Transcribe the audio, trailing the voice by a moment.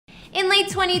late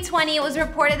 2020, it was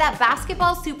reported that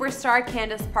basketball superstar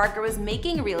Candace Parker was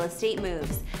making real estate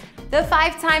moves. The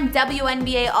five-time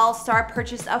WNBA All-star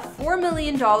purchased a $4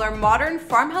 million modern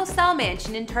farmhouse-style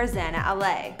mansion in Tarzana,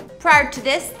 LA. Prior to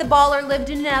this, the baller lived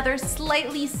in another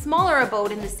slightly smaller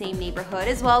abode in the same neighborhood,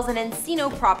 as well as an Encino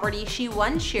property she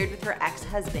once shared with her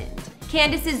ex-husband.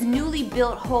 Candace's newly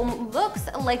built home looks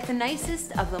like the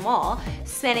nicest of them all,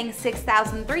 spanning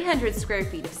 6,300 square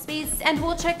feet of space, and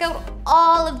we'll check out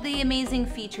all of the amazing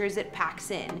features it packs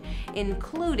in,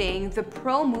 including the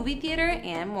Pro movie theater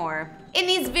and more. In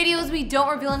these videos, we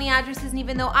don't reveal any addresses, and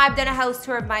even though I've done a house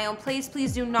tour of my own place,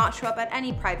 please do not show up at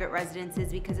any private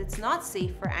residences because it's not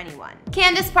safe for anyone.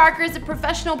 Candace Parker is a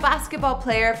professional basketball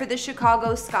player for the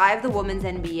Chicago Sky of the Women's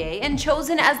NBA and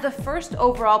chosen as the first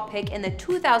overall pick in the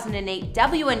 2008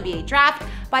 WNBA draft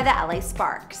by the LA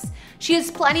Sparks. She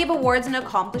has plenty of awards and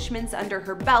accomplishments under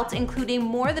her belt, including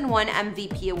more than one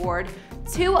MVP award,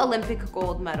 2 Olympic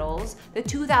gold medals, the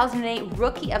 2008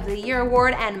 Rookie of the Year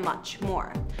award, and much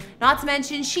more. Not to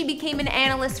mention, she became an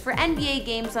analyst for NBA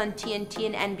games on TNT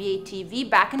and NBA TV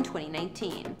back in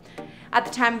 2019. At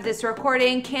the time of this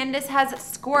recording, Candace has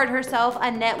scored herself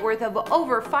a net worth of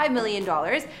over $5 million,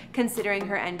 considering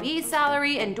her NBA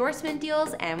salary, endorsement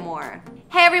deals, and more.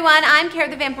 Hey everyone, I'm Kara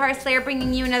the Vampire Slayer,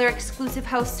 bringing you another exclusive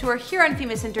house tour here on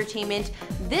Famous Entertainment.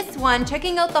 This one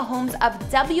checking out the homes of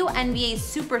WNBA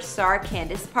superstar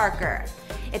Candace Parker.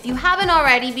 If you haven't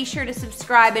already, be sure to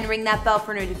subscribe and ring that bell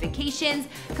for notifications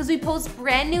because we post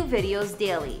brand new videos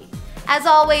daily. As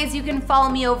always, you can follow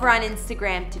me over on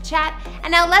Instagram to chat,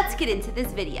 and now let's get into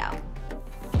this video.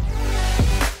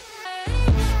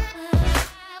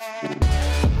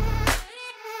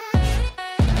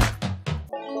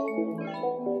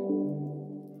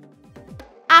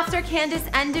 After Candace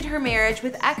ended her marriage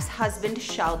with ex-husband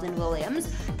Sheldon Williams,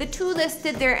 the two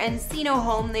listed their Encino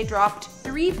home they dropped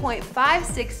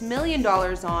 $3.56 million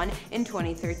on in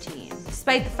 2013.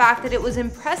 Despite the fact that it was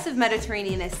impressive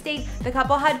Mediterranean estate, the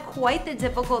couple had quite the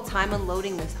difficult time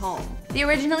unloading this home. They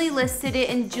originally listed it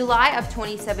in July of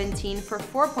 2017 for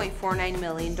 $4.49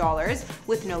 million.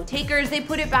 With no takers, they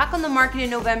put it back on the market in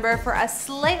November for a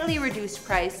slightly reduced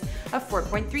price of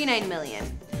 $4.39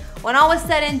 million. When all was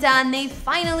said and done, they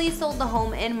finally sold the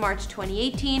home in March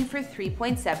 2018 for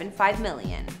 $3.75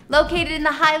 million. Located in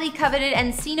the highly coveted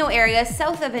Encino area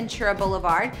south of Ventura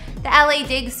Boulevard, the LA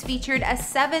Digs featured a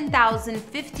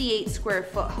 7,058 square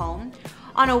foot home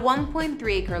on a 1.3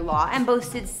 acre lot and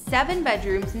boasted 7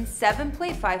 bedrooms and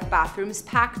 7.5 bathrooms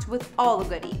packed with all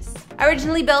the goodies.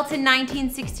 Originally built in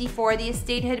 1964, the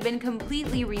estate had been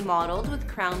completely remodeled with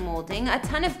crown molding, a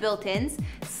ton of built-ins,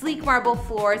 sleek marble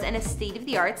floors, and a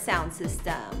state-of-the-art sound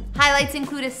system. Highlights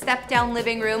include a step-down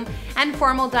living room and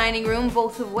formal dining room,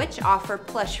 both of which offer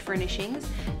plush furnishings,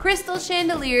 crystal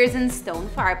chandeliers, and stone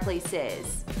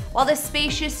fireplaces. While the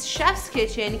spacious chef's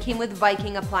kitchen came with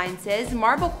Viking appliances,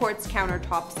 marble quartz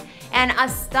countertops, and a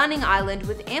stunning island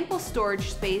with ample storage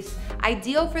space,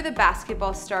 ideal for the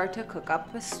basketball star to cook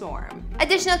up a storm.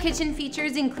 Additional kitchen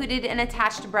features included an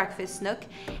attached breakfast nook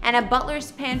and a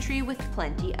butler's pantry with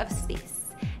plenty of space.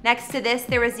 Next to this,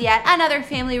 there was yet another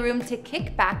family room to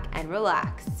kick back and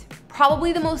relax.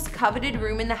 Probably the most coveted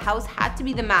room in the house had to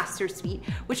be the master suite,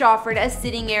 which offered a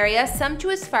sitting area,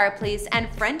 sumptuous fireplace,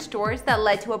 and French doors that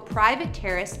led to a private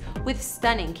terrace with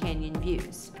stunning canyon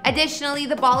views. Additionally,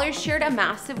 the ballers shared a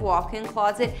massive walk-in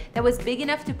closet that was big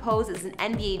enough to pose as an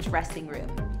NBA dressing room.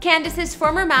 Candace's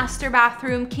former master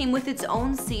bathroom came with its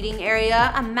own seating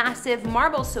area, a massive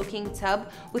marble-soaking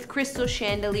tub with crystal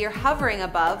chandelier hovering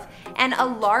above, and a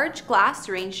large glass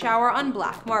rain shower on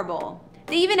black marble.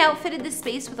 They even outfitted the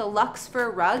space with a luxe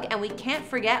fur rug, and we can't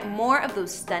forget more of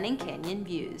those stunning canyon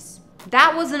views.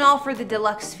 That wasn't all for the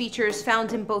deluxe features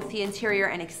found in both the interior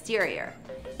and exterior.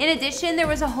 In addition, there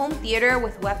was a home theater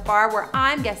with wet bar where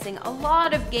I'm guessing a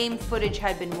lot of game footage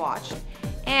had been watched,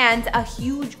 and a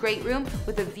huge great room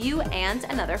with a view and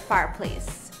another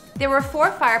fireplace. There were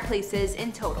 4 fireplaces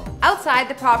in total. Outside,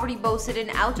 the property boasted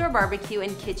an outdoor barbecue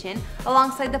and kitchen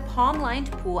alongside the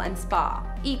palm-lined pool and spa.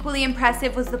 Equally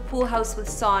impressive was the pool house with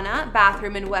sauna,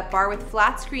 bathroom, and wet bar with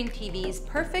flat-screen TVs,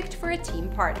 perfect for a team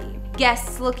party.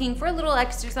 Guests looking for a little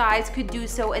exercise could do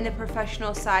so in the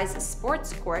professional-sized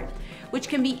sports court, which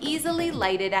can be easily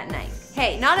lighted at night.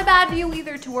 Hey, not a bad view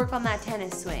either to work on that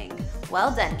tennis swing. Well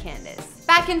done, Candace.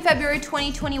 Back in February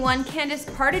 2021, Candace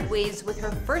parted ways with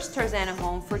her first Tarzana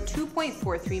home for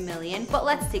 $2.43 million, but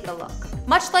let's take a look.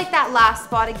 Much like that last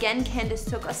spot, again, Candace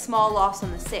took a small loss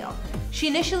on the sale. She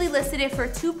initially listed it for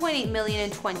 $2.8 million in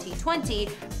 2020.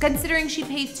 Considering she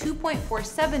paid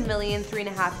 $2.47 million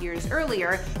 3.5 years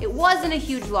earlier, it wasn't a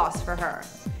huge loss for her.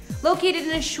 Located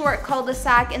in a short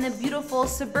cul-de-sac in the beautiful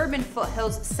suburban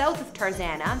foothills south of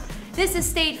Tarzana, this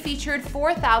estate featured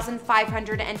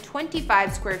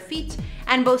 4,525 square feet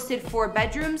and boasted 4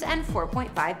 bedrooms and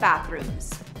 4.5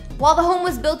 bathrooms. While the home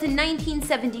was built in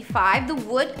 1975, the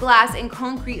wood, glass, and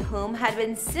concrete home had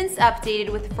been since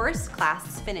updated with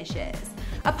first-class finishes.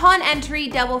 Upon entry,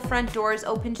 double front doors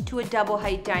opened to a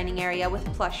double-height dining area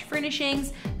with plush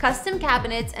furnishings, custom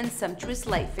cabinets, and sumptuous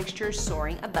light fixtures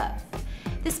soaring above.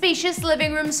 The spacious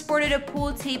living room sported a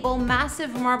pool table,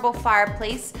 massive marble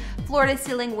fireplace,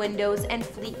 floor-to-ceiling windows, and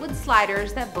Fleetwood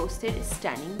sliders that boasted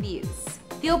stunning views.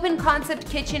 The open concept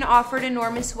kitchen offered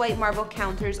enormous white marble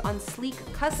counters on sleek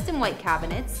custom white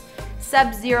cabinets,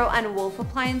 Sub-Zero and Wolf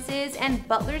appliances, and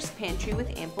butler's pantry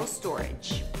with ample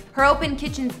storage. Her open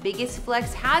kitchen's biggest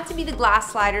flex had to be the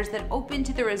glass sliders that opened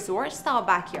to the resort-style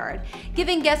backyard,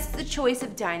 giving guests the choice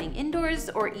of dining indoors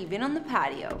or even on the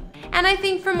patio. And I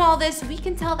think from all this, we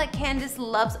can tell that Candace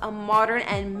loves a modern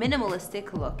and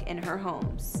minimalistic look in her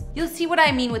homes. You'll see what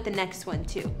I mean with the next one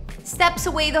too. Steps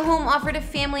away, the home offered a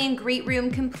family and great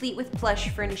room complete with plush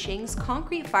furnishings,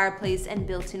 concrete fireplace, and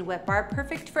built-in wet bar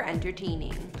perfect for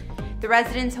entertaining. The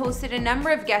residence hosted a number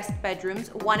of guest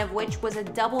bedrooms, one of which was a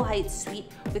double-height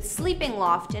suite with sleeping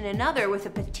loft and another with a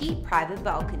petite private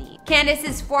balcony.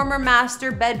 Candace's former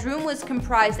master bedroom was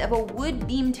comprised of a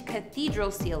wood-beamed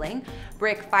cathedral ceiling,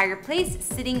 brick fireplace,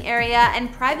 sitting area,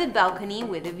 and private balcony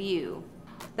with a view.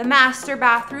 The master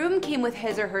bathroom came with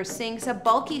his or her sinks, a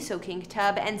bulky soaking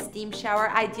tub, and steam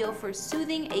shower ideal for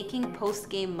soothing aching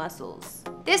post-game muscles.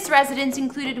 This residence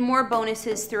included more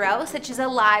bonuses throughout, such as a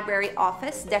library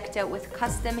office decked out with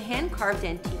custom hand-carved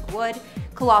antique wood,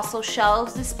 colossal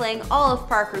shelves displaying all of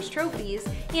Parker's trophies,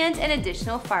 and an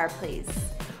additional fireplace.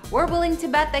 We're willing to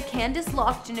bet that Candace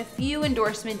locked in a few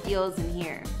endorsement deals in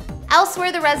here.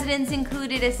 Elsewhere, the residence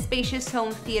included a spacious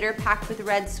home theater packed with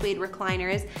red suede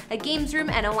recliners, a games room,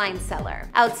 and a wine cellar.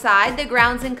 Outside, the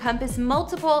grounds encompass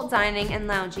multiple dining and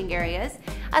lounging areas,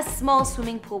 a small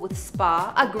swimming pool with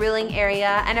spa, a grilling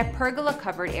area, and a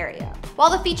pergola-covered area. While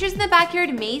the features in the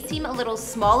backyard may seem a little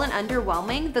small and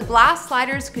underwhelming, the glass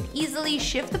sliders could easily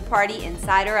shift the party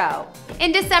inside or out.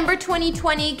 In December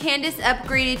 2020, Candace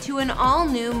upgraded to an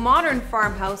all-new modern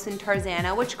farmhouse in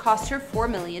Tarzana, which cost her $4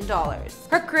 million.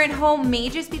 Her current home may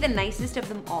just be the nicest of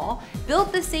them all,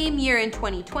 built the same year in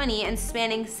 2020 and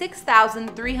spanning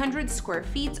 6,300 square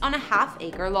feet on a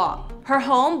half-acre lot. Her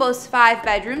home boasts 5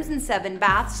 bedrooms and 7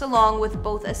 baths, along with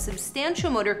both a substantial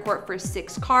motor court for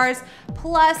 6 cars,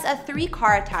 plus a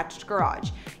 3-car attached garage.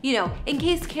 You know, in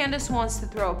case Candace wants to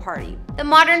throw a party. The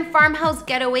modern farmhouse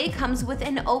getaway comes with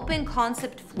an open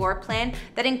concept floor plan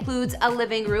that includes a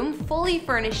living room fully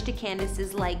furnished to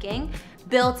Candace's liking,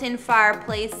 built-in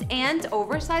fireplace, and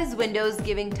oversized windows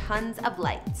giving tons of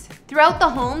light. Throughout the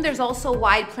home, there's also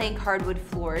wide plank hardwood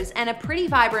floors and a pretty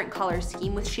vibrant color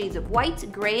scheme with shades of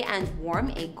white, gray, and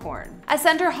warm acorn. A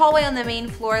center hallway on the main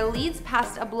floor leads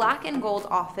past a black and gold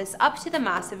office up to the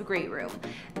massive great room.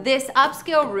 This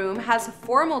upscale room has a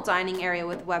formal dining area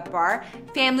with wet bar,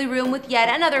 family room with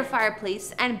yet another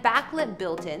fireplace, and backlit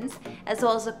built-ins, as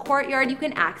well as a courtyard you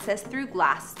can access through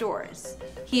glass doors.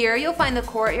 Here, you'll find the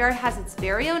courtyard has its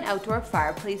very own outdoor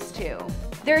fireplace too.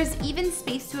 There is even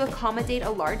space to accommodate a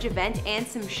large event and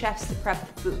some chefs to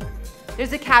prep the food.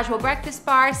 There's a casual breakfast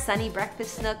bar, sunny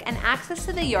breakfast nook, and access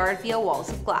to the yard via walls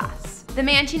of glass. The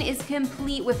mansion is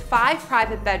complete with 5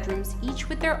 private bedrooms, each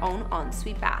with their own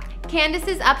ensuite bath.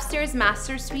 Candace's upstairs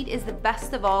master suite is the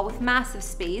best of all, with massive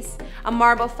space, a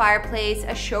marble fireplace,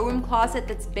 a showroom closet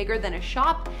that's bigger than a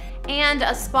shop, and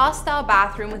a spa-style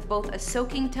bathroom with both a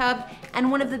soaking tub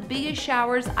and one of the biggest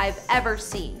showers I've ever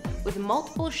seen, with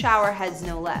multiple shower heads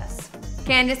no less.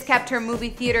 Candace kept her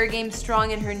movie theater game strong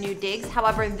in her new digs,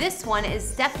 however this one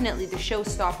is definitely the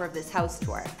showstopper of this house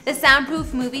tour. The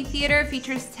soundproof movie theater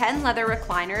features 10 leather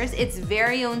recliners, its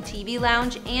very own TV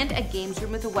lounge, and a games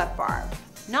room with a wet bar.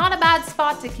 Not a bad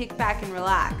spot to kick back and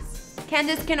relax.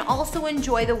 Candace can also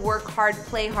enjoy the work hard,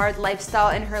 play hard lifestyle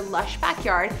in her lush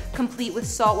backyard, complete with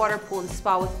saltwater pool and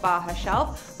spa with Baja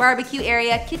shelf, barbecue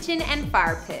area, kitchen, and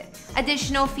fire pit.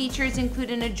 Additional features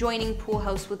include an adjoining pool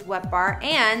house with wet bar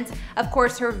and, of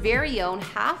course, her very own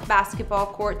half basketball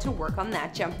court to work on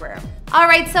that jumper.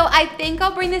 Alright, so I think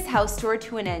I'll bring this house tour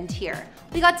to an end here.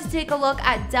 We got to take a look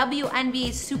at WNBA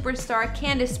superstar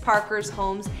Candace Parker's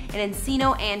homes in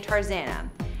Encino and Tarzana.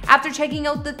 After checking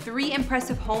out the 3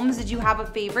 impressive homes, did you have a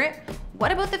favorite?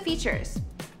 What about the features?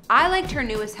 I liked her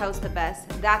newest house the best,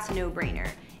 that's a no-brainer.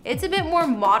 It's a bit more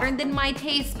modern than my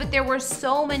taste, but there were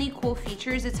so many cool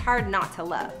features it's hard not to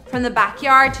love. From the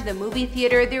backyard to the movie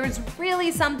theater, there's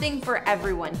really something for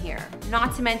everyone here.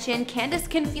 Not to mention, Candace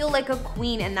can feel like a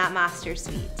queen in that master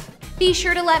suite. Be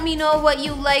sure to let me know what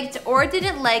you liked or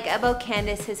didn't like about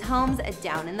Candace's homes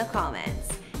down in the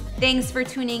comments. Thanks for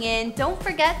tuning in. Don't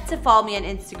forget to follow me on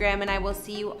Instagram, and I will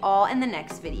see you all in the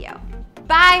next video.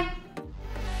 Bye!